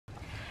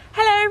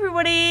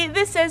everybody,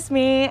 this is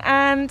Esme,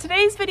 and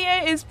today's video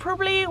is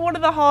probably one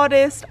of the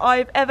hardest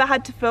I've ever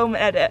had to film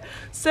and edit.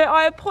 So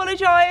I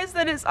apologise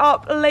that it's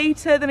up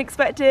later than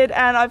expected,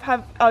 and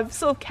I've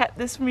sort of kept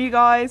this from you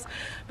guys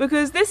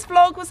because this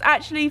vlog was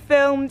actually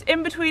filmed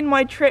in between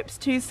my trips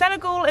to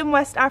Senegal in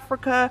West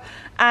Africa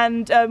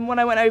and when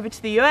I went over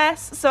to the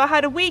US. So I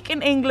had a week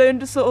in England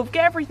to sort of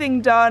get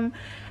everything done.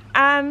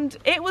 And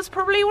it was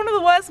probably one of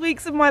the worst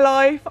weeks of my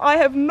life. I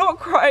have not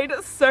cried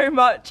so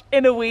much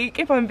in a week,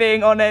 if I'm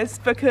being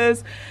honest,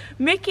 because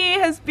Mickey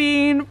has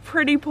been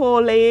pretty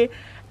poorly.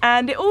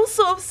 And it all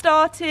sort of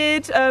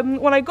started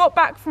when I got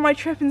back from my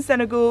trip in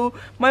Senegal.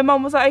 My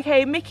mum was like,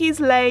 okay, Mickey's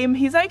lame,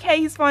 he's okay,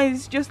 he's fine,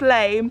 he's just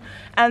lame.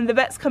 And the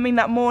vet's coming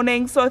that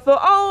morning, so I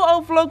thought, oh,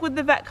 I'll vlog with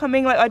the vet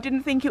coming. Like, I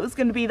didn't think it was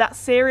going to be that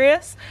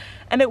serious.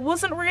 And it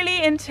wasn't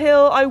really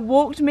until I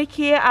walked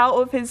Mickey out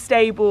of his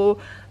stable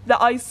that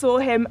I saw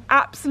him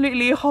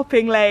absolutely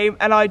hopping lame,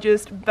 and I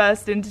just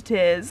burst into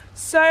tears.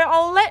 So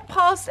I'll let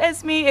past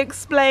Esme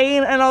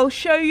explain, and I'll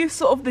show you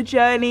sort of the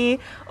journey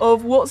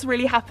of what's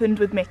really happened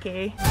with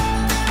Mickey.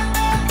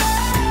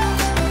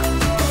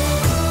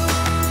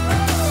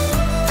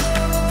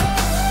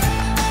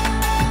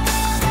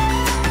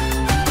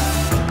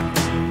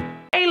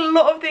 A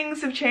lot of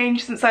things have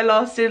changed since I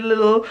last did a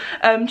little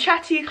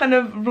chatty kind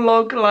of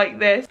vlog like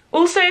this.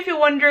 Also, if you're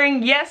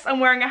wondering, yes, I'm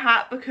wearing a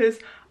hat because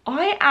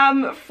I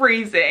am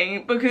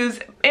freezing, because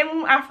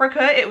in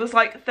Africa it was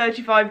like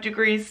 35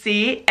 degrees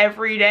C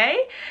every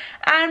day,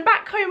 and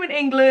back home in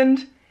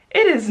England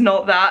it is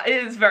not that.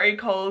 It is very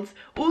cold.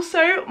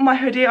 Also, my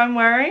hoodie I'm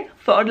wearing,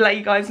 thought I'd let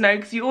you guys know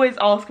because you always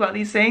ask about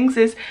these things,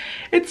 is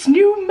it's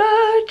new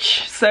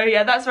merch. So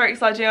yeah, that's very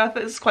exciting. I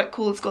thought this is quite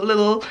cool. It's got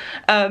little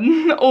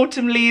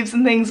autumn leaves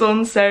and things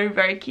on, so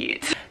very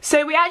cute.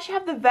 So we actually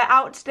have the vet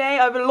out today.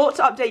 I have a lot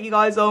to update you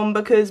guys on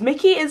because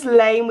Mickey is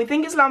lame. We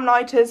think it's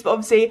laminitis, but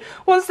obviously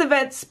once the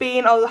vet's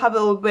been, I'll have a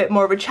little bit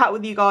more of a chat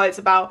with you guys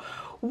about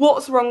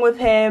what's wrong with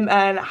him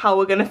and how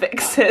we're gonna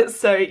fix it.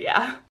 So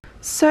yeah.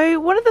 So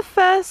one of the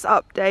first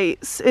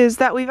updates is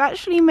that we've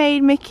actually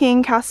made Mickey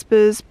and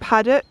Casper's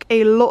paddock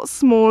a lot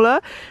smaller.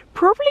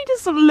 Probably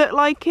doesn't look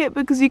like it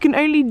because you can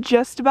only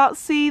just about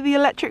see the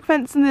electric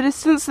fence in the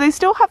distance, so they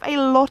still have a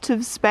lot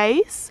of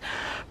space.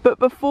 But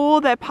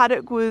before, their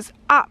paddock was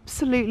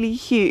absolutely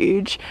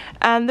huge,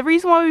 and the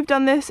reason why we've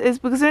done this is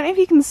because, I don't know if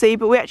you can see,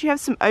 but we actually have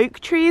some oak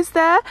trees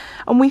there,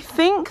 and we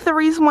think the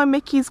reason why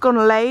Mickey's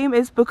gone lame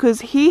is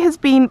because he has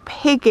been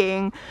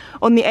pigging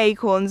on the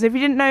acorns. If you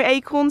didn't know,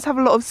 acorns have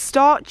a lot of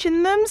starch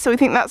in them, so we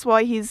think that's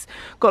why he's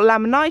got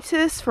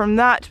laminitis from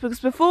that,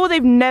 because before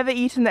they've never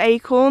eaten the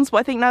acorns, but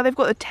I think now they've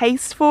got the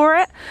taste for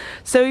it.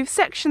 So we've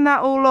sectioned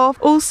that all off.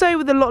 Also,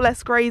 with a lot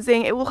less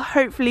grazing, it will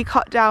hopefully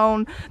cut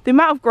down the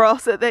amount of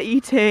grass that they're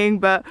eating,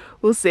 but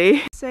we'll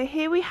see. So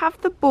here we have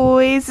the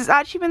boys. It's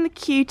actually been the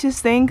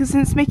cutest thing because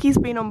since Mickey's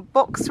been on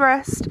box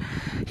rest,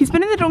 he's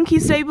been in the donkey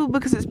stable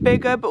because it's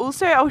bigger, but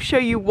also I'll show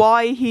you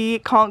why he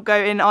can't go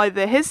in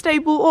either his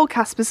stable or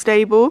Casper's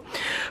stable.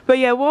 But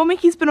yeah, while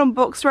Mickey's been on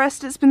box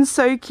rest, it's been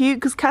so cute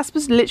because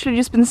Casper's literally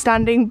just been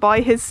standing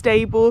by his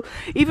stable,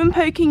 even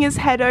poking his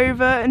head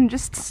over and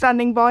just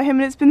standing by him,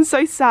 and it's been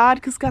so sad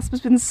because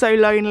Casper's been so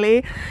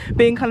lonely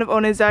being kind of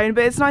on his own.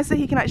 But it's nice that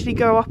he can actually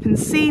go up and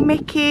see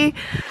Mickey.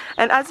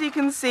 And as you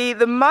can see,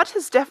 the mud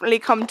has definitely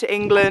come to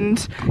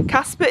England.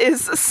 Casper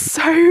is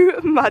so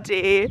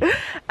muddy,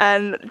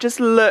 and just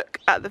look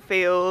at the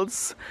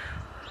fields.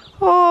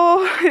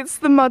 Oh, it's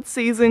the mud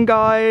season,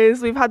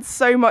 guys. We've had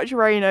so much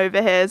rain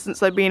over here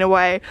since I've been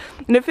away,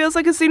 and it feels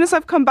like as soon as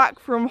I've come back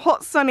from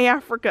hot sunny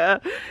Africa,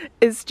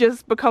 it's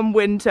just become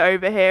winter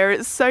over here.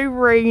 It's so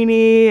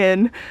rainy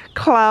and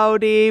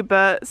cloudy,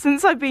 but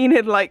since I've been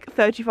in like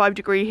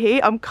 35-degree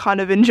heat, I'm kind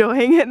of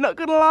enjoying it, not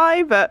gonna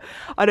lie, but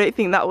I don't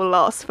think that will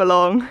last for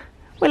long.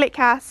 Will it,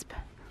 Casp?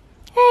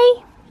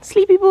 Hey,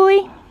 sleepy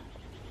boy.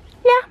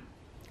 Yeah.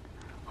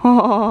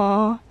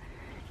 Aww,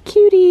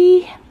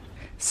 cutie.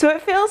 So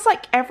it feels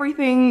like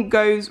everything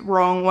goes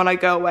wrong when I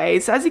go away.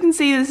 So as you can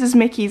see, this is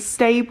Mickey's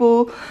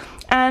stable,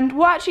 and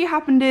what actually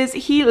happened is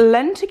he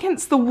leant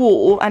against the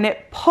wall and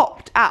it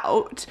popped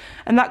out,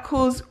 and that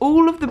caused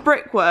all of the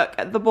brickwork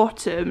at the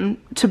bottom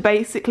to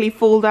basically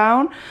fall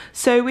down.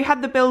 So we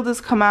had the builders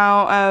come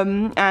out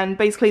and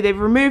basically they've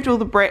removed all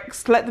the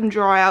bricks to let them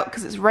dry out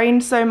because it's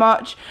rained so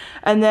much,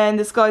 and then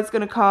this guy's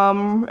gonna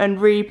come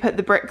and re-put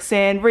the bricks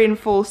in,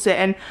 reinforce it,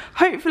 and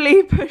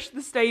hopefully push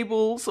the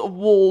stable sort of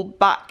wall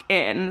back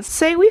in.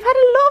 So we've had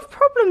a lot of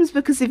problems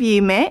because of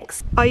you,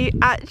 Mix. Are you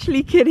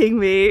actually kidding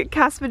me?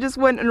 Casper just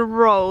went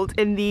and rolled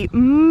in the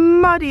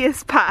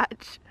muddiest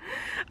patch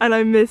and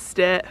I missed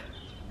it.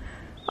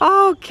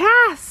 Oh,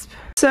 Casp!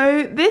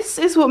 So this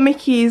is what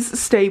Mickey's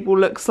stable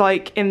looks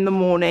like in the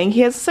morning.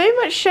 He has so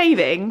much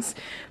shavings,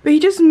 but he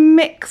just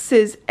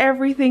mixes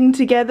everything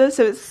together,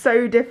 so it's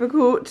so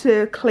difficult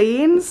to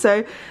clean.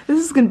 So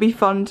this is going to be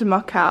fun to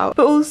muck out.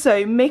 But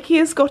also, Mickey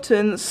has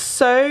gotten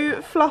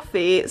so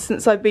fluffy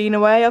since I've been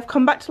away. I've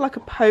come back to like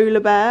a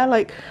polar bear.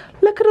 Like,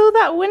 look at all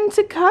that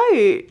winter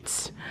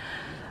coat.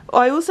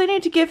 I also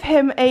need to give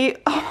him a,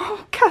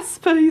 oh,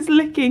 Casper, he's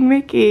licking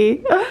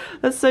Mickey.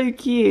 That's so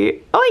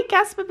cute. Oh,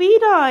 Casper, be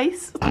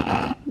nice.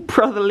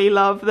 Brotherly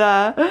love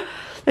there.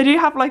 They do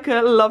have like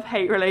a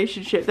love-hate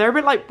relationship. They're a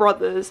bit like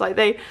brothers. Like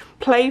they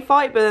play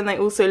fight, but then they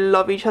also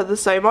love each other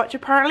so much.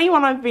 Apparently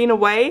when I've been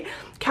away,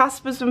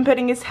 Casper's been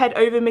putting his head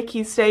over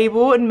Mickey's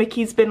stable and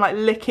Mickey's been like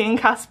licking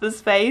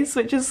Casper's face,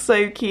 which is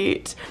so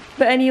cute.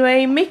 But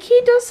anyway, Mickey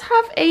does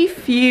have a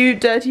few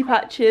dirty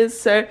patches,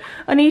 so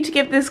I need to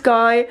give this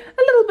guy a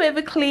little bit of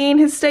a clean,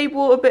 his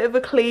stable a bit of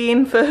a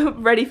clean, for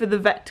ready for the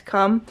vet to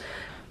come.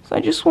 So I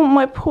just want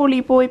my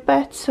poorly boy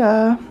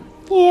better.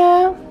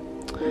 Yeah.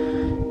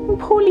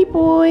 Poorly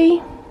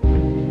boy.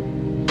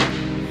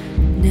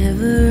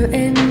 Never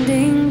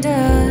ending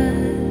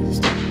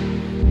dust,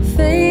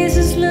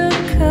 faces look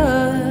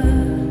up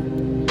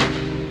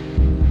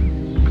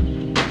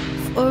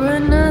for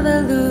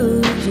another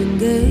losing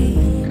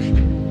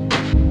game.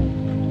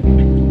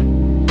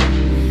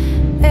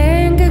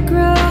 Anger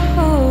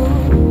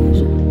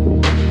grows,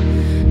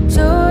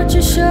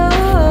 torture shows.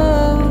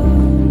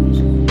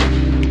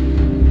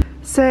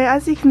 So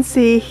as you can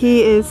see,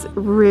 he is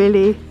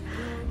really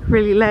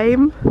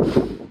lame.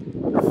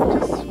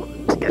 Just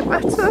want to get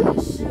better.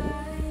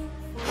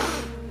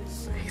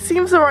 He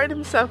seems alright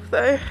himself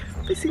though.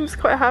 He seems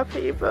quite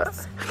happy,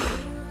 but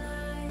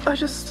I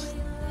just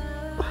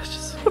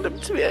want him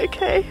to be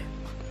okay.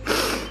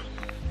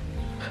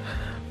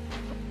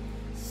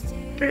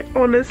 It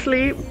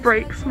honestly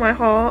breaks my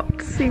heart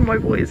to see my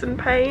boys in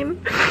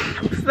pain,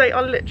 because they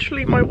are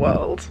literally my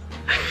world.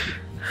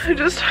 I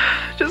just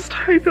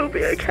hope he'll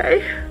be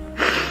okay.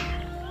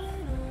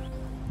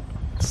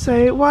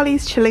 So while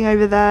he's chilling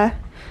over there,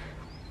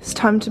 it's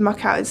time to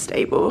muck out his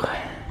stable. The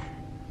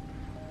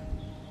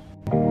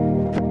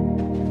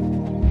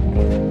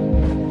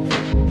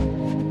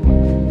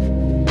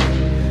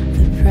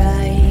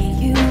pride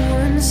you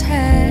once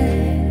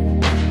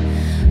had,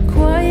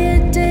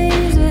 quiet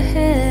days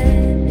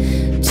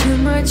ahead, too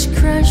much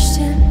crushed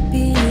and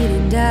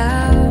beaten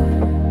down.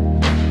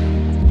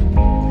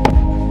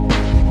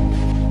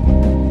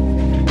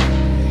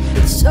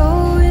 It's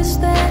always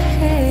that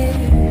hair.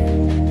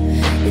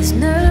 It's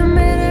not a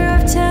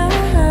matter of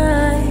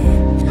time.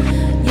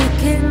 You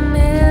can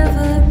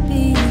never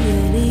be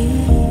at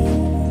ease.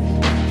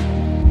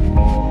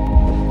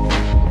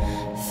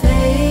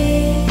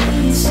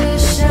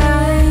 Faces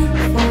shine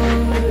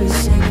for a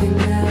second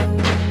now,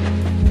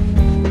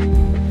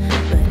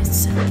 but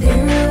it's a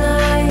thin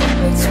line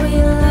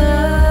between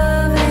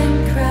love and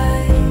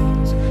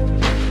Christ.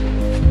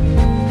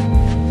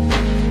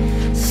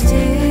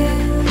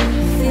 Still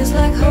feels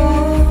like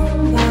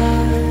home,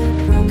 but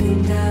broken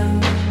down.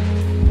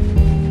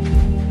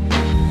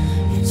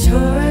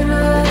 Torn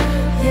up,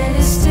 yet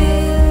it's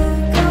still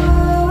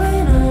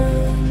going on.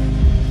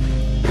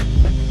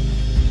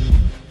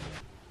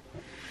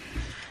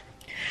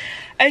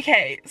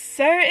 Okay,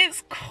 so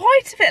it's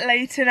quite a bit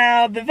later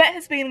now. The vet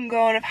has been and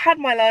gone. I've had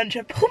my lunch.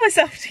 I've pulled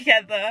myself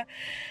together.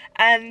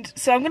 And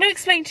so I'm going to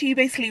explain to you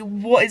basically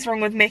what is wrong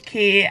with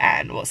Mickey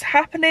and what's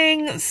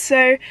happening.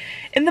 So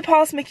in the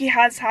past, Mickey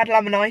has had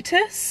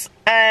laminitis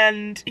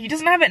and he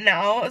doesn't have it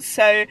now,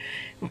 so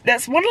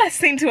that's one less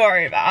thing to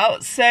worry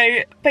about.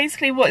 So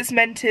basically what it's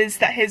meant is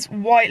that his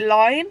white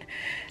line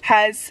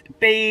has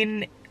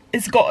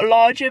got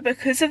larger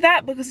because of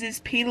that, because his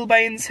pedal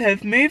bones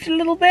have moved a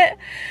little bit.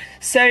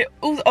 So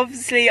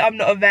obviously I'm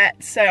not a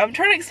vet, so I'm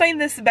trying to explain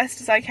this the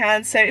best as I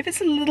can. So if it's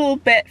a little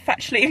bit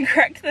factually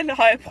incorrect, then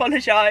I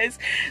apologise.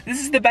 This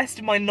is the best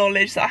of my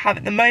knowledge that I have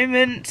at the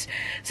moment.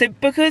 So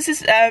because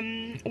his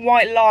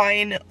white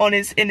line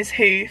in his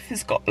hoof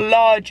has got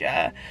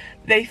larger,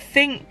 they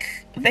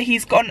think that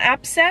he's got an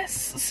abscess,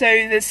 so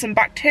there's some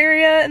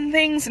bacteria and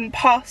things and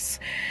pus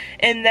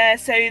in there.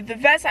 So the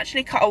vet's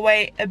actually cut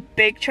away a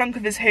big chunk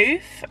of his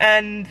hoof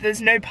and there's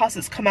no pus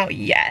that's come out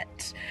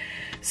yet.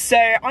 So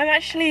I'm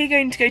actually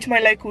going to go to my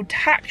local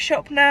tack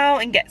shop now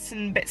and get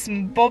some bits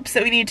and bobs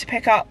that we need to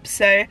pick up.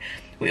 So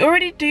we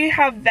already do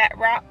have vet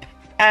wrap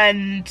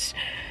and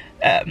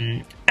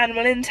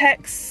animal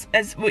Intex,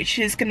 which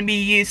is going to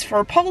be used for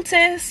a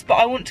poultice, but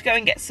I want to go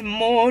and get some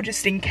more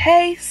just in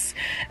case,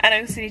 and I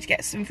also need to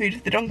get some food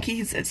for the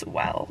donkeys as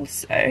well.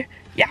 So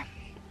yeah,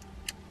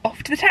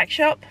 off to the tack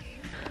shop.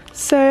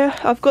 So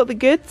I've got the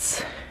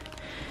goods.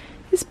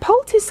 It's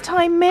poultice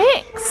time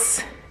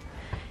mix.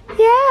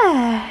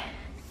 Yeah.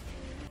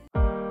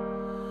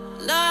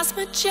 Lost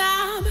my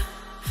job,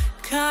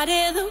 caught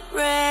in the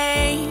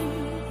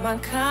rain. My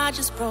car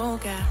just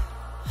broke out,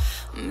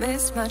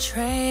 missed my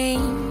train.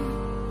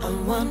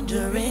 I'm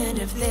wondering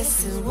if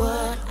this is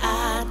what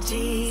I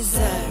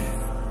deserve.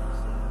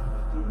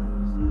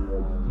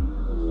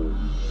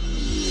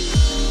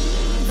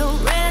 The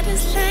rent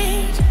is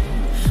late,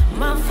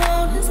 my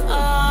phone is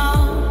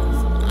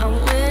off.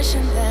 I'm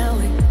wishing that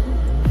we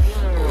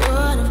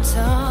would have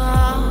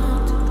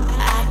talked.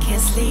 I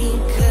can't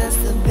sleep 'cause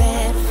the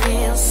bed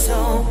feels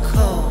so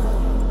cold.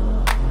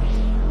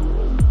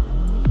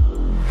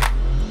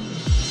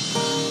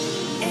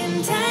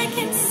 And I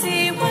can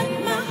see what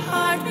my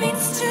heart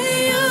means to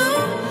you.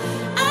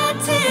 I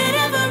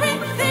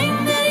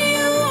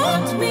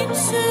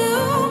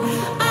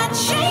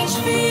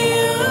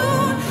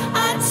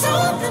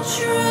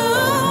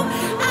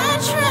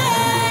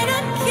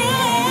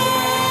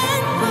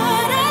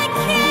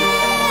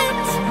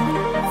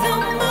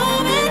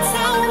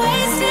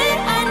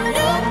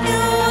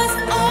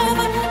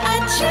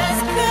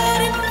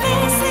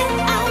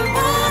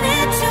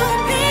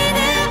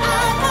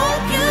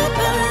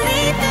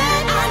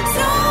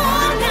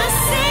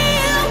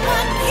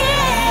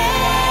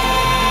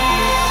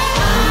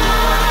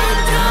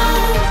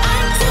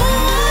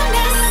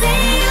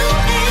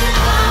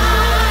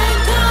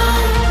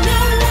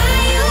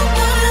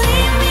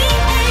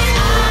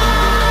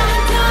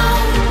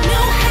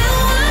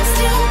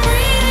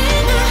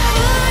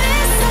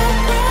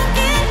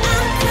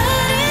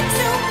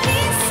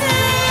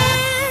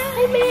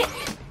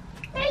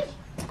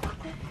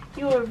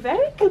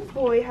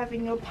boy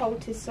having your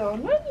poultice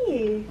on, aren't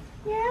you?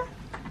 Yeah.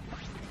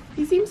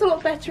 He seems a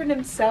lot better in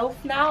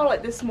himself now.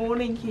 Like this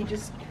morning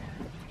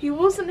he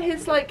wasn't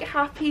his like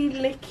happy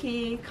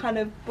licky kind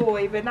of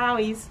boy, but now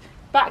he's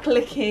back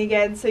licking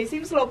again, so he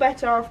seems a lot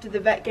better after the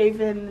vet gave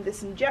him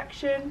this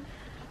injection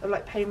of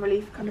like pain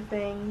relief kind of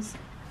things.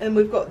 And then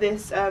we've got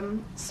this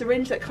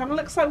syringe that kind of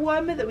looks like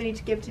wormer that we need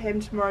to give to him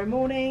tomorrow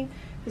morning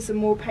for some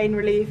more pain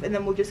relief, and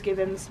then we'll just give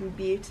him some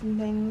bute and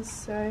things.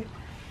 So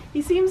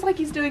he seems like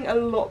he's doing a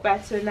lot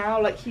better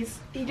now. Like he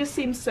just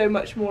seems so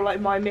much more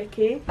like my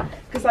Mickey,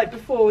 because like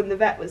before when the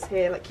vet was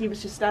here, like he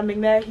was just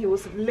standing there, he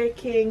wasn't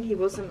licking, he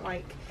wasn't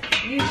like,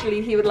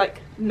 usually he would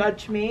like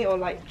nudge me or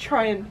like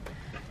try and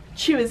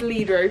chew his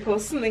lead rope or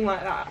something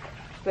like that.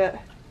 But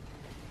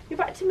you're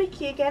back to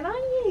Mickey again, aren't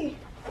you?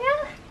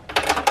 Yeah?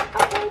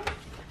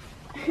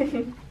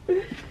 Okay.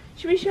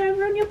 Should we show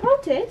everyone your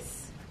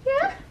poultice?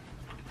 Yeah?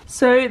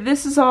 So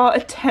this is our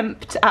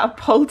attempt at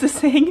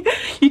poulticing.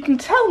 You can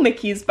tell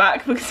Mickey's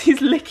back because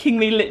he's licking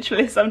me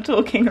literally as I'm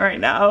talking right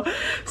now.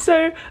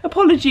 So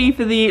apology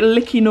for the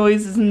licky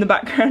noises in the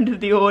background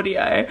of the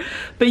audio.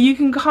 But you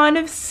can kind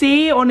of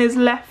see on his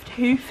left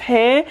hoof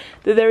here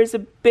that there is a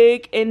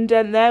big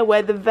indent there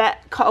where the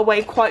vet cut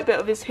away quite a bit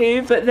of his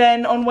hoof. But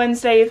then on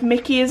Wednesday, if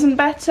Mickey isn't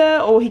better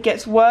or he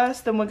gets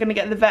worse, then we're going to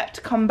get the vet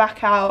to come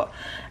back out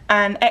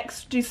and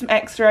do some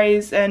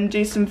x-rays and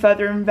do some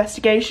further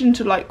investigation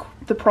to like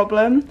the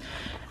problem.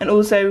 And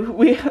also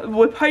we're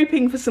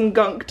hoping for some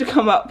gunk to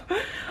come up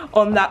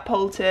on that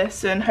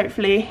poultice and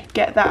hopefully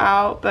get that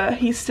out, but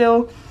he's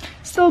still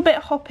a bit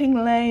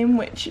hopping lame,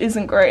 which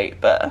isn't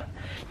great. But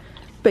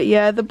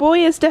yeah, the boy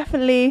is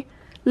definitely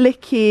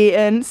licky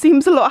and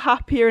seems a lot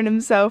happier in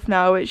himself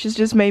now, which has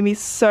just made me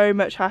so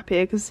much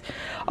happier because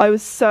I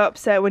was so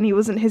upset when he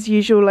wasn't his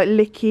usual like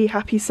licky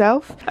happy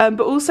self. But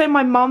also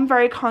my mum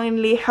very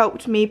kindly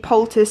helped me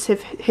poultice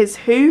his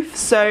hoof.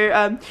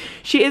 So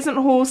she isn't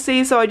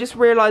horsey, so I just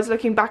realised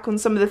looking back on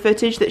some of the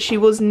footage that she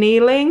was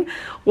kneeling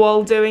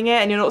while doing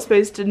it, and you're not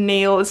supposed to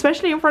kneel,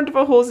 especially in front of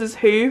a horse's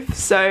hoof.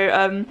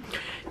 So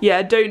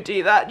yeah, don't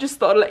do that, just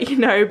thought I'd let you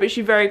know. But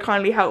she very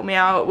kindly helped me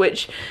out,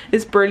 which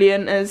is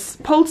brilliant, as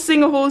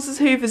poulticing a horse's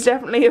hoof is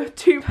definitely a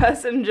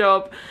two-person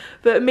job.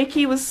 But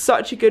Mickey was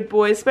such a good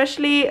boy,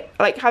 especially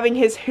like having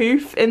his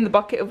hoof in the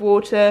bucket of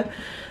water,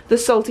 the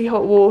salty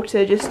hot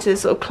water, just to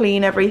sort of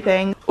clean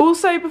everything.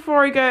 Also,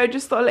 before I go, I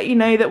just thought I'd let you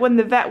know that when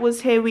the vet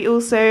was here, we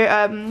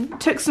also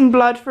took some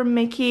blood from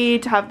Mickey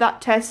to have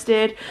that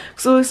tested.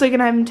 So we're also going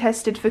to have him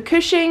tested for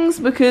Cushing's,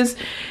 because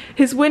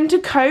his winter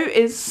coat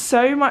is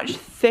so much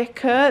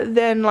thicker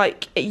than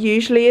like it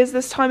usually is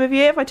this time of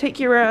year. If I take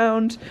you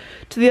around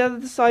to the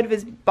other side of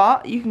his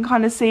butt, you can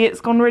kind of see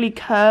it's gone really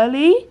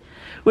curly,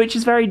 which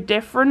is very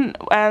different,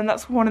 and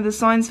that's one of the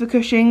signs for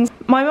Cushing's.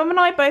 My mum and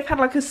I both had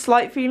like a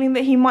slight feeling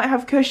that he might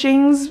have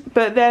Cushing's,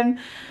 but then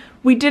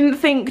we didn't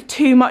think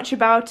too much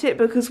about it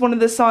because one of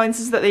the signs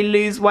is that they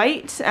lose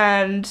weight,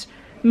 and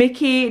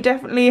Mickey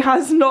definitely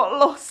has not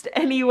lost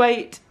any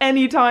weight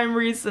anytime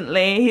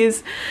recently.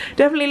 He's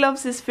definitely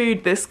loves his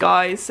food, this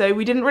guy, so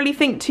we didn't really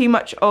think too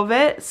much of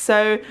it.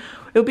 So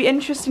it'll be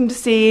interesting to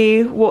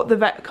see what the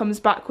vet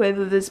comes back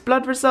with his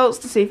blood results,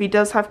 to see if he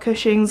does have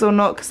Cushing's or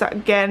not, because that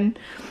again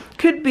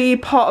could be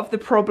part of the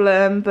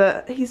problem.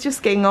 But he's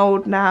just getting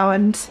old now,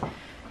 and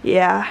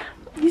yeah,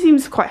 he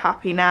seems quite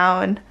happy now,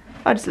 and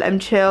I'll just let him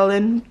chill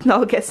and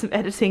I'll get some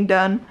editing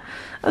done.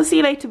 I'll see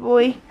you later,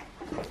 boy.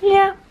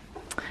 Yeah,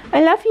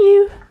 I love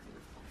you.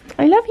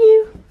 I love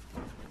you.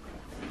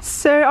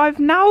 So I've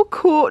now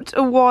caught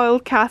a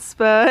wild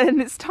Casper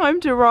and it's time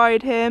to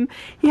ride him.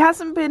 He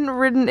hasn't been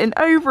ridden in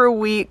over a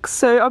week,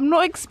 so I'm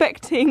not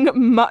expecting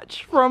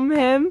much from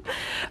him.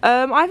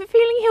 I have a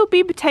feeling he'll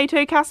be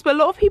potato Casper. A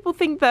lot of people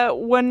think that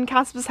when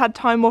Casper's had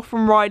time off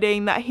from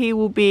riding that he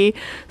will be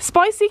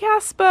spicy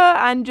Casper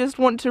and just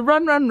want to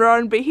run,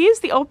 but he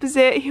is the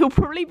opposite. He'll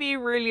probably be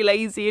really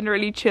lazy and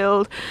really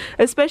chilled,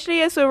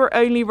 especially as we're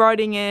only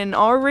riding in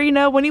our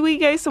arena. When we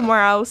go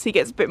somewhere else, he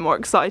gets a bit more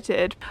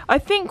excited. I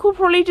think we'll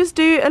probably just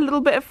do a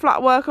little bit of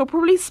flat work. I'll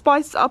probably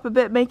spice it up a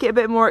bit, make it a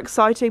bit more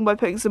exciting by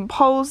putting some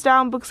poles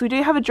down, because we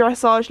do have a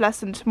dressage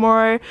lesson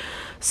tomorrow.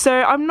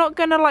 So I'm not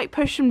gonna like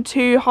push him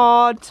too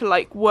hard to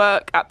like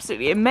work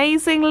absolutely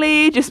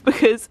amazingly, just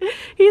because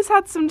he's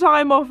had some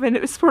time off and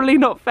it was probably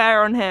not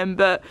fair on him.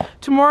 But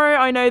tomorrow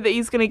I know that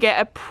he's gonna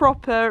get a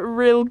proper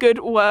real good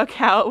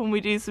workout when we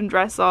do some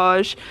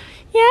dressage.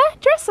 Yeah,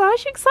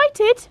 dressage,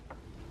 excited?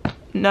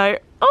 No.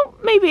 Oh,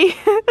 maybe.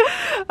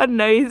 I don't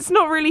know, it's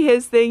not really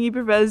his thing, he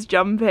prefers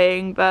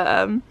jumping,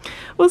 but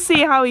we'll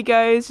see how he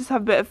goes, just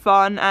have a bit of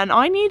fun. And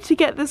I need to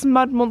get this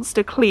mud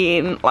monster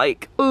clean.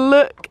 Like,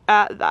 look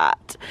at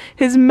that.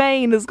 His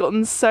mane has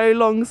gotten so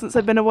long since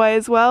I've been away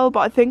as well, but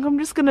I think I'm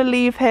just gonna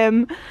leave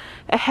him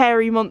a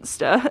hairy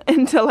monster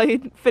until I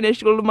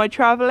finish all of my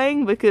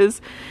travelling, because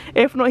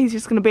if not, he's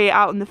just going to be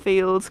out in the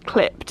fields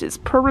clipped. It's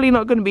probably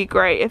not going to be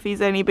great if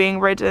he's only being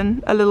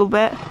ridden a little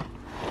bit.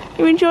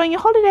 You enjoying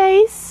your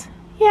holidays?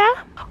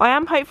 Yeah? I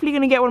am hopefully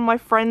going to get one of my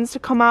friends to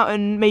come out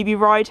and maybe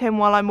ride him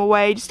while I'm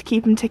away, just to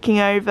keep him ticking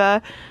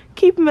over,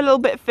 keep him a little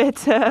bit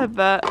fitter.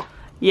 But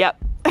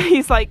Yep.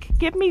 He's like,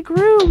 get me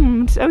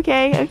groomed.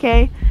 Okay,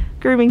 okay.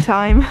 Grooming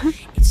time.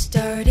 It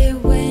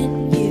started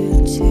when you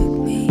took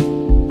me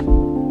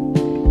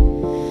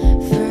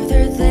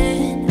further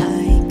than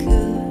I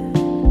could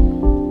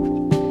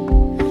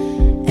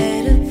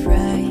at a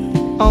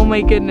price. Oh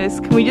my goodness,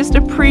 can we just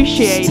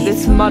appreciate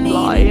this mud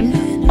line?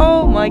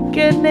 Oh my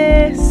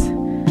goodness.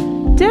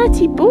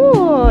 Dirty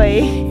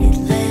boy. It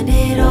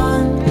landed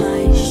on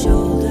my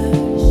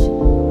shoulders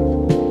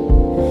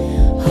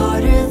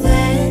harder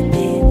than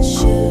it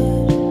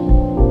should.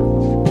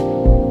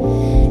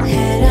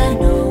 Had I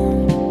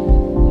known,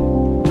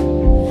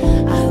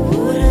 I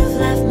would have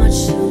left much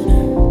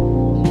sooner.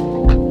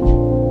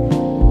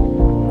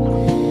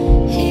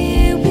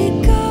 Here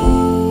we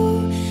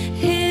go,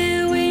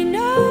 here we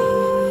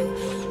know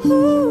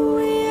who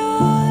we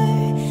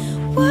are,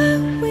 what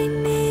we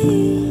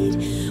need.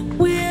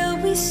 Will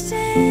we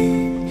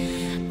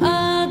stand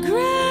our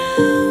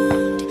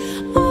ground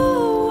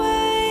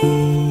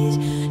always?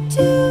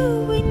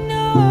 Do we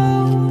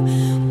know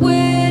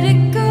where to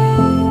go,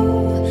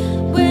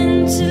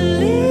 when to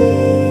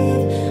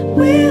leave?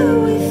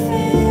 Will we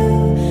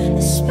fill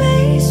the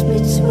space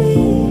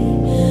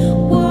between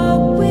what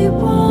we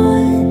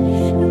want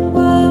and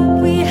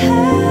what we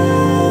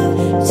have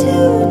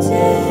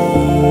today?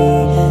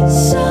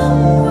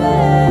 Somewhere.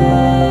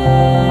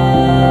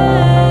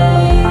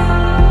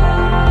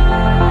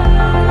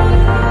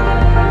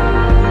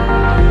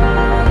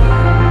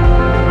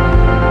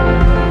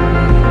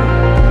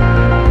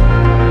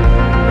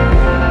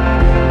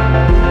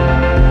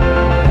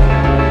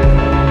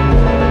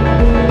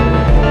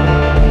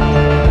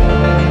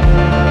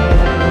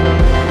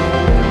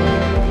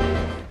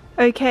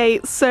 Okay,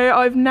 so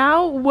I've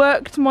now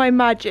worked my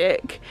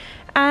magic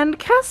and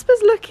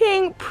Casper's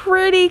looking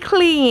pretty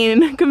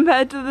clean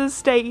compared to the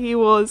state he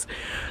was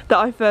that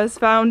I first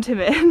found him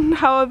in.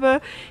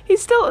 However,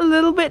 he's still a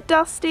little bit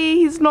dusty.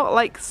 He's not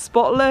like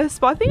spotless,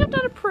 but I think I've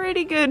done a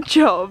pretty good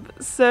job.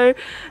 So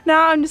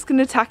now I'm just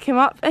gonna tack him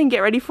up and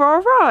get ready for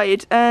our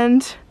ride.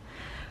 And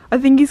I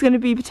think he's gonna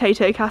be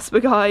Potato Casper,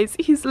 guys.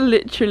 He's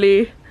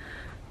literally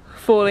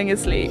falling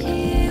asleep.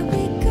 Here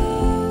we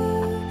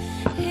go,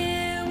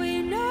 here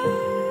we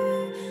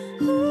know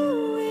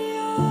who we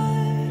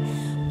are,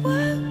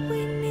 what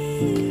we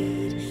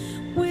need.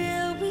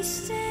 Will we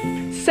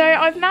stand? So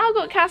I've now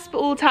got Casper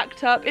all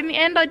tacked up. In the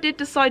end, I did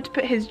decide to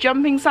put his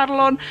jumping saddle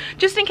on,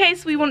 just in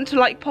case we want to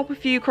like pop a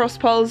few cross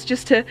poles,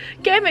 just to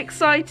get him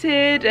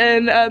excited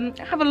and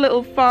have a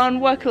little fun,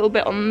 work a little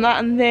bit on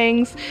that and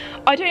things.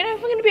 I don't know if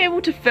I'm going to be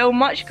able to film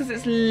much because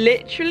it's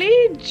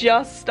literally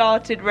just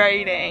started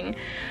raining.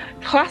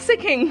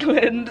 Classic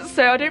England,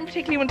 so I don't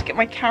particularly want to get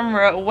my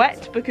camera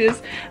wet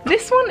because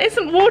this one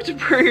isn't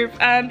waterproof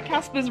and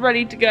Casper's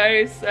ready to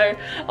go, so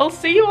I'll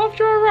see you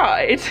after our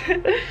ride.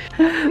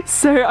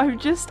 So I've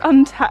just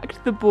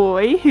untacked the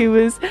boy who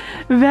was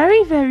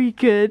very, very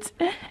good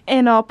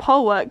in our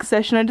pole work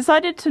session. I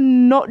decided to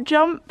not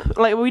jump,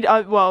 like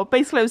well,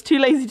 basically I was too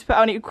lazy to put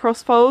on any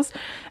cross poles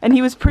and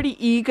he was pretty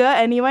eager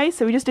anyway,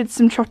 so we just did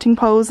some trotting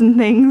poles and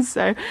things.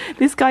 So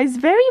this guy's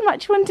very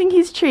much wanting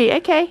his treat.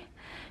 Okay,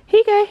 here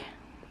you go.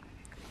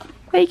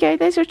 There you go,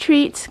 there's your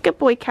treat. Good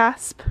boy,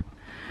 Casp.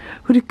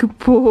 What a good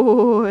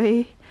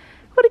boy.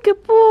 What a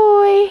good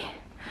boy.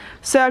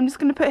 So I'm just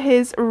going to put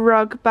his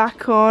rug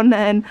back on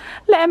and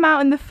let him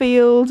out in the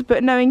field.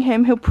 But knowing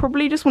him, he'll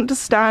probably just want to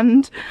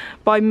stand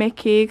by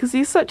Mickey because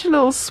he's such a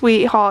little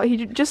sweetheart.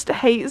 He just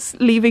hates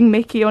leaving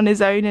Mickey on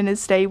his own in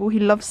his stable. He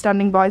loves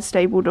standing by his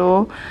stable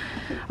door.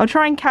 I'll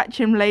try and catch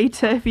him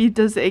later if he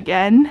does it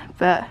again.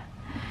 But,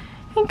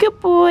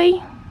 good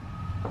boy.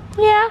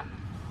 Yeah.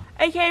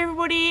 Okay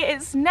everybody,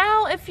 it's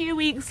now a few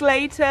weeks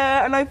later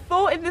and I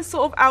thought in this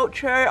sort of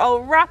outro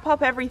I'll wrap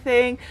up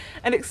everything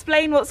and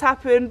explain what's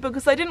happened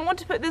because I didn't want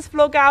to put this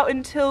vlog out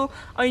until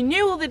I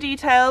knew all the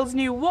details,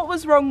 knew what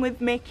was wrong with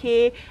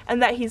Mickey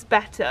and that he's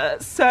better.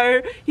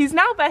 So he's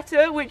now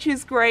better, which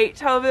is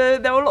great. However,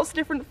 there were lots of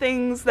different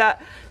things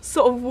that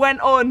sort of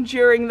went on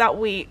during that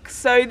week.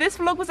 So this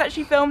vlog was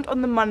actually filmed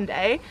on the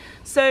Monday.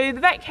 So the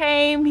vet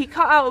came, he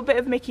cut out a bit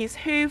of Mickey's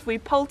hoof, we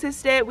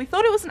poulticed it, we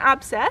thought it was an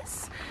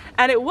abscess.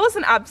 And it was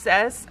an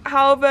abscess.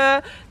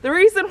 However, the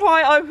reason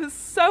why I was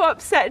so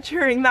upset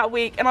during that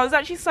week, and I was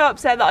actually so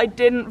upset that I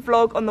didn't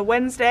vlog on the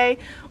Wednesday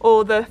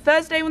or the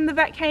Thursday when the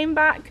vet came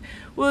back,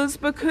 was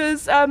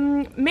because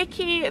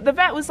Mickey, the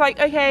vet was like,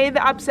 okay,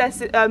 the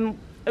abscess,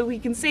 we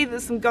can see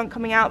there's some gunk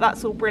coming out,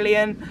 that's all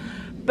brilliant.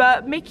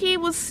 But Mickey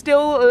was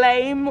still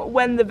lame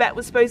when the vet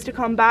was supposed to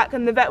come back,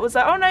 and the vet was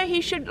like, oh no,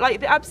 he should,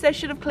 like, the abscess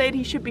should have cleared,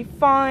 he should be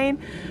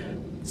fine.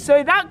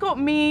 So that got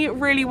me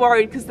really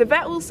worried because the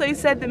vet also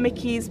said that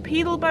Mickey's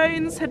pedal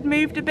bones had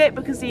moved a bit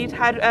because he'd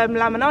had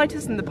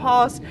laminitis in the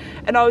past,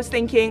 and I was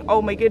thinking,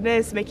 oh my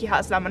goodness, Mickey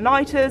has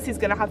laminitis, he's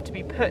gonna have to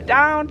be put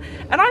down,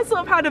 and I sort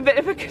of had a bit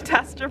of a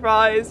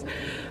catastrophize.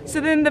 So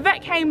then the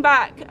vet came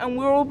back and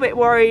we were all a bit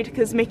worried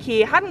because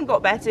Mickey hadn't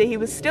got better, he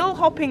was still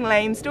hopping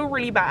lame, still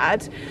really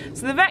bad.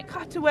 So the vet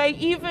cut away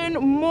even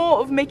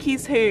more of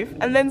Mickey's hoof,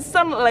 and then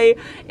suddenly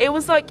it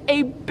was like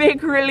a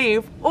big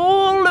relief.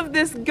 All of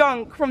this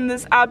gunk from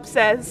this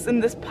abscess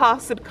and this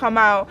pus had come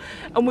out,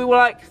 and we were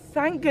like,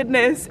 thank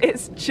goodness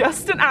it's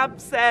just an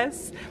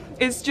abscess.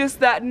 It's just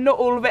that not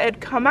all of it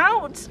had come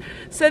out.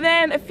 So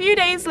then a few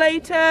days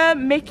later,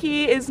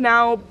 Mickey was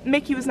now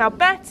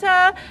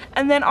better,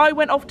 and then I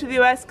went off to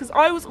the US because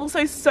I was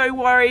also so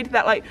worried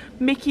that like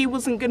Mickey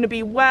wasn't going to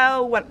be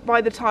well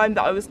by the time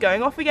that I was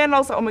going off again. I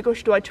was like, oh my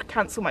gosh, do I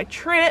cancel my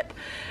trip?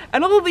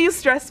 And all these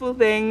stressful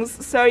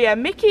things. So yeah,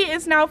 Mickey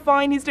is now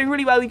fine. He's doing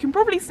really well. You can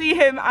probably see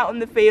him out in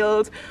the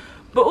field.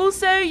 But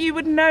also you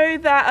would know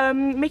that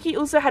Mickey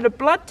also had a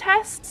blood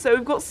test, so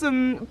we've got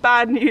some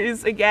bad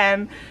news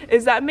again,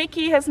 is that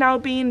Mickey has now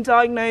been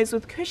diagnosed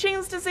with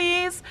Cushing's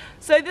disease.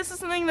 So this is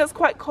something that's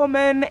quite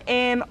common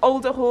in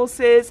older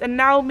horses, and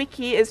now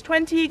Mickey is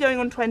 20 going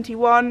on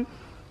 21.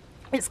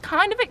 It's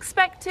kind of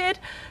expected,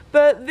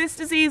 but this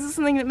disease is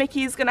something that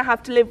Mickey is going to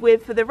have to live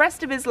with for the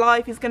rest of his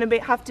life. He's going to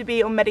have to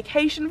be on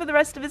medication for the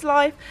rest of his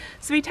life.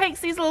 So he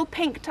takes these little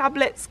pink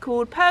tablets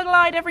called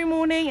Perglide every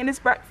morning in his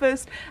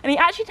breakfast, and he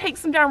actually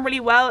takes them down really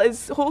well,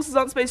 as horses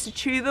aren't supposed to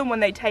chew them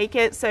when they take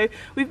it. So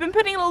we've been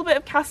putting a little bit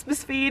of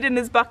Casper's feed in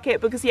his bucket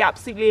because he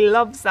absolutely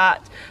loves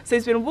that. So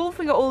he's been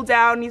wolfing it all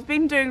down. He's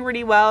been doing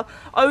really well.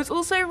 I was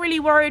also really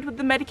worried with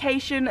the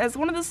medication, as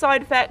one of the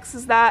side effects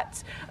is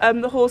that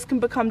the horse can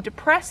become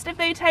depressed if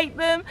they take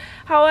them.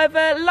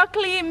 However,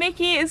 luckily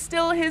Mickey is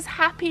still his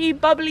happy,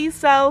 bubbly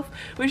self,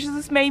 which has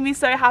just made me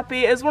so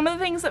happy. As one of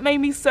the things that made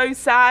me so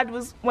sad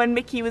was when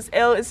Mickey was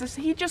ill, is just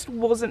he just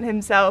wasn't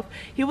himself.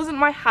 He wasn't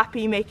my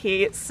happy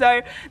Mickey.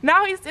 So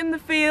now he's in the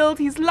field,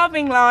 he's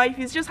loving life,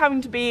 he's just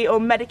having to be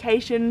on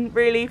medication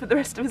really for the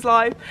rest of his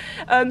life.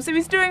 So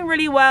he's doing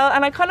really well,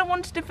 and I kind of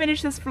wanted to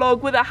finish this vlog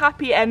with a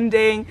happy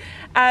ending,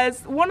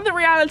 as one of the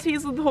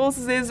realities with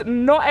horses is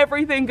not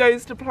everything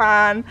goes to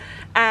plan,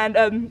 and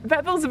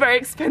vet bills are very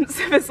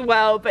expensive as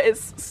well, but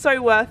it's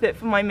so worth it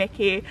for my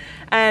Mickey.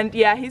 And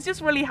yeah, he's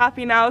just really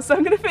happy now. So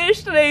I'm going to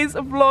finish today's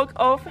vlog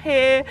off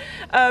here.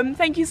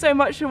 Thank you so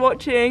much for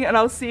watching, and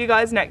I'll see you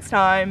guys next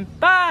time.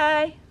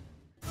 Bye!